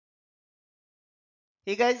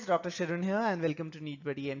Hey guys, Dr. Sharun here and welcome to NEET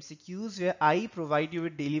MCQs where I provide you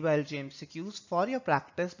with Daily Biology MCQs for your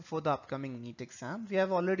practice before the upcoming NEET exam. We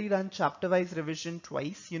have already done chapter-wise revision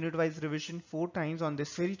twice, unit-wise revision 4 times on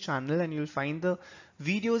this very channel, and you'll find the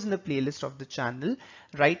videos in the playlist of the channel.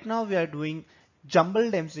 Right now we are doing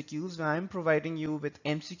jumbled MCQs where I'm providing you with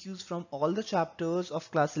MCQs from all the chapters of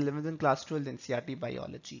class 11th and class 12th NCERT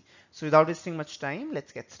biology. So without wasting much time,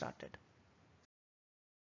 let's get started.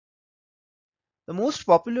 The most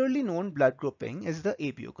popularly known blood grouping is the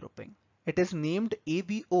ABO grouping. It is named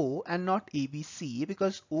ABO and not ABC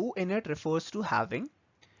because O in it refers to having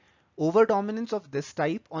overdominance of this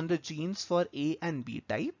type on the genes for A and B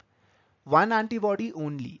type, one antibody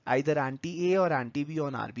only, either anti-A or anti-B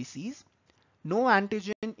on RBCs, no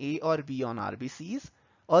antigen A or B on RBCs,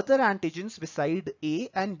 other antigens beside A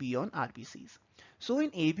and B on RBCs. So in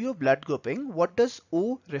ABO blood grouping, what does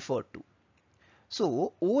O refer to?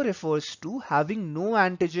 So O refers to having no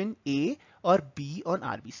antigen A or B on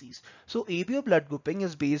RBCs. So ABO blood grouping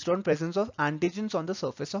is based on presence of antigens on the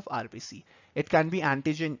surface of RBC. It can be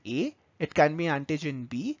antigen A, it can be antigen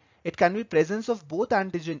B, it can be presence of both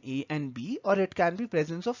antigen A and B, or it can be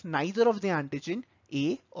presence of neither of the antigen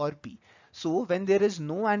A or B. So when there is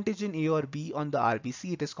no antigen A or B on the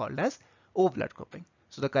RBC, it is called as O blood grouping.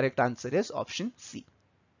 So the correct answer is option C.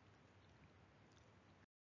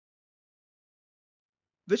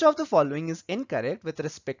 Which of the following is incorrect with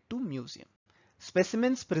respect to museum?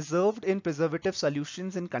 Specimens preserved in preservative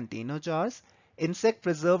solutions in container jars, insect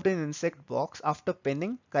preserved in insect box after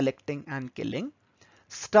pinning, collecting and killing,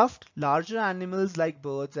 stuffed larger animals like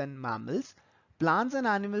birds and mammals, plants and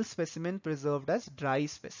animal specimen preserved as dry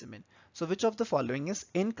specimen. So which of the following is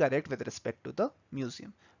incorrect with respect to the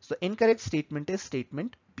museum? So the incorrect statement is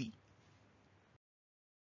statement B.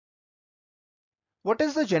 What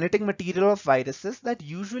is the genetic material of viruses that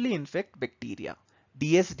usually infect bacteria?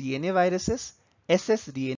 dsDNA viruses,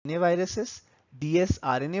 ssDNA viruses,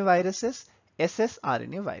 dsRNA viruses,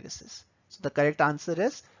 ssRNA viruses. So the correct answer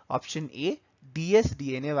is option A,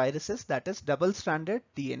 dsDNA viruses, that is double-stranded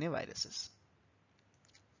DNA viruses.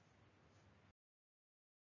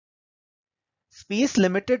 Space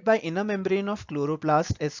limited by inner membrane of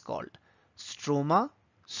chloroplast is called stroma,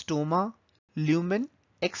 stoma, lumen,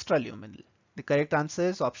 extraluminal. The correct answer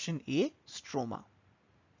is option A, stroma.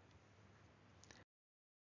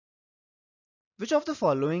 Which of the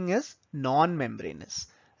following is non-membranous?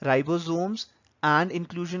 Ribosomes and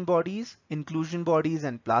inclusion bodies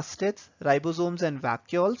and plastids, ribosomes and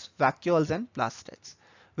vacuoles and plastids.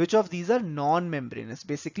 Which of these are non-membranous?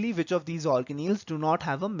 Basically, which of these organelles do not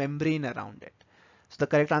have a membrane around it? So the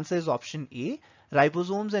correct answer is option A.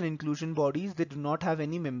 Ribosomes and inclusion bodies, they do not have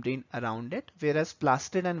any membrane around it, whereas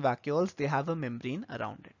plastid and vacuoles, they have a membrane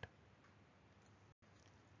around it.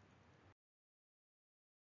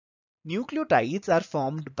 Nucleotides are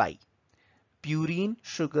formed by purine,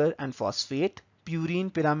 sugar and phosphate,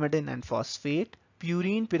 purine, pyrimidine and phosphate,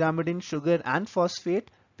 purine, pyrimidine, sugar and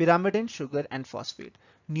phosphate, pyrimidine, sugar and phosphate.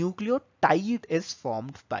 Nucleotide is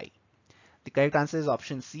formed by. The correct answer is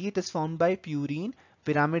option C. It is formed by purine,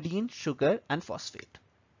 pyrimidine, sugar and phosphate.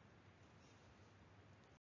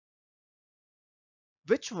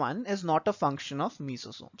 Which one is not a function of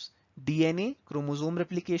mesosomes? DNA, chromosome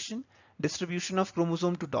replication, distribution of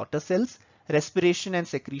chromosome to daughter cells, respiration and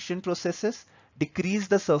secretion processes, decrease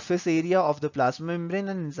the surface area of the plasma membrane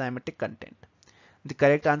and enzymatic content. The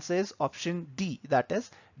correct answer is option D, that is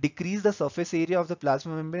decrease the surface area of the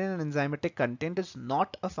plasma membrane and enzymatic content is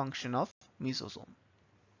not a function of mesosome.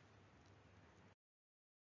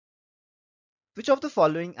 Which of the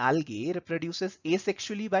following algae reproduces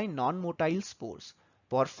asexually by non-motile spores?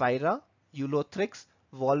 Porphyra, Eulothrix,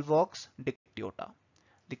 Volvox, Dictyota.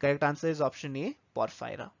 The correct answer is option A,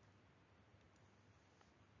 Porphyra.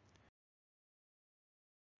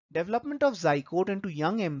 Development of zygote into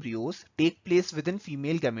young embryos take place within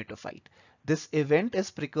female gametophyte. This event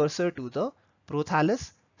is precursor to the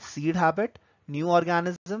prothallus, seed habit, new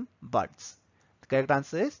organism, buds. The correct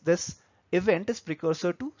answer is this event is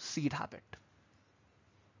precursor to seed habit.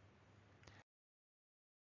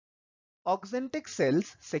 Auxentic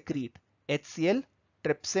cells secrete HCl,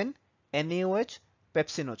 trypsin, NaOH,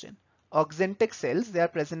 pepsinogen. Auxentic cells, they are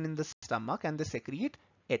present in the stomach and they secrete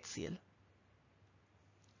HCl.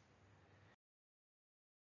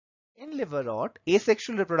 In liver rot,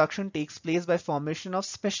 asexual reproduction takes place by formation of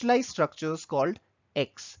specialized structures called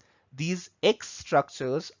X. These X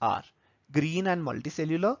structures are green and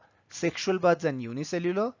multicellular, sexual buds and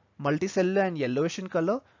unicellular, multicellular and yellowish in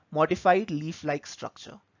color, modified leaf-like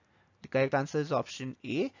structure. The correct answer is option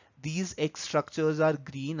A. These X structures are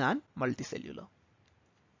green and multicellular.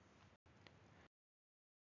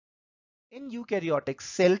 In eukaryotic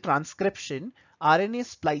cell transcription, RNA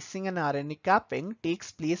splicing and RNA capping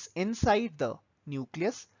takes place inside the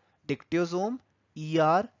nucleus, dictosome,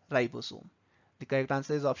 ribosome. The correct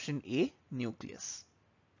answer is option A, nucleus.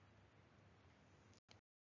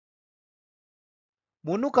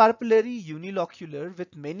 Monocarpellary unilocular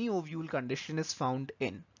with many ovule condition is found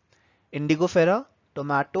in Indigofera,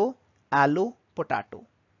 tomato, aloe, potato.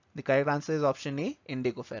 The correct answer is option A,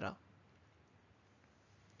 Indigofera.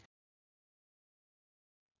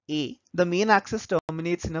 A. The main axis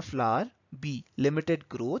terminates in a flower. B. Limited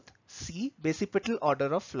growth. C. Basipetal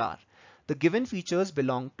order of flower. The given features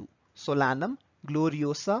belong to Solanum,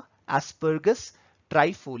 Gloriosa, Aspergus,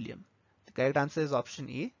 Trifolium. The correct answer is option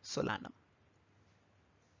A, Solanum.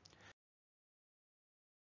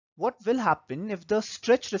 What will happen if the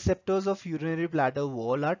stretch receptors of urinary bladder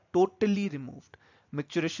wall are totally removed?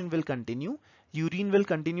 Micturition will continue. Urine will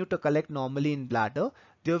continue to collect normally in bladder.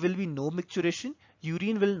 There will be no micturition.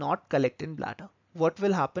 Urine will not collect in bladder. What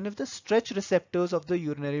will happen if the stretch receptors of the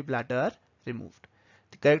urinary bladder are removed?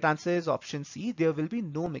 The correct answer is option C. There will be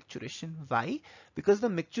no micturition. Why? Because the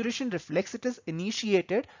micturition reflex, it is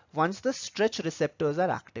initiated once the stretch receptors are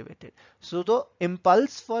activated. So the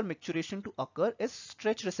impulse for micturition to occur is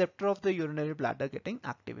stretch receptor of the urinary bladder getting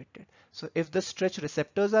activated. So if the stretch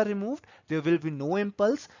receptors are removed, there will be no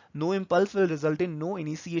impulse. No impulse will result in no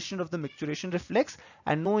initiation of the micturition reflex,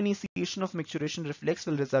 and no initiation of micturition reflex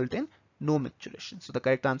will result in no micturition. So the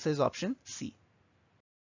correct answer is option C.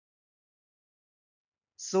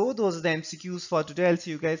 So those are the MCQs for today. I'll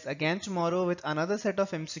see you guys again tomorrow with another set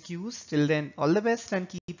of MCQs. Till then, all the best and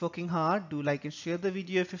keep working hard. Do like and share the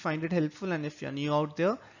video if you find it helpful, and if you're new out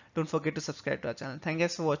there, don't forget to subscribe to our channel. Thank you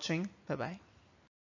guys for watching. Bye bye.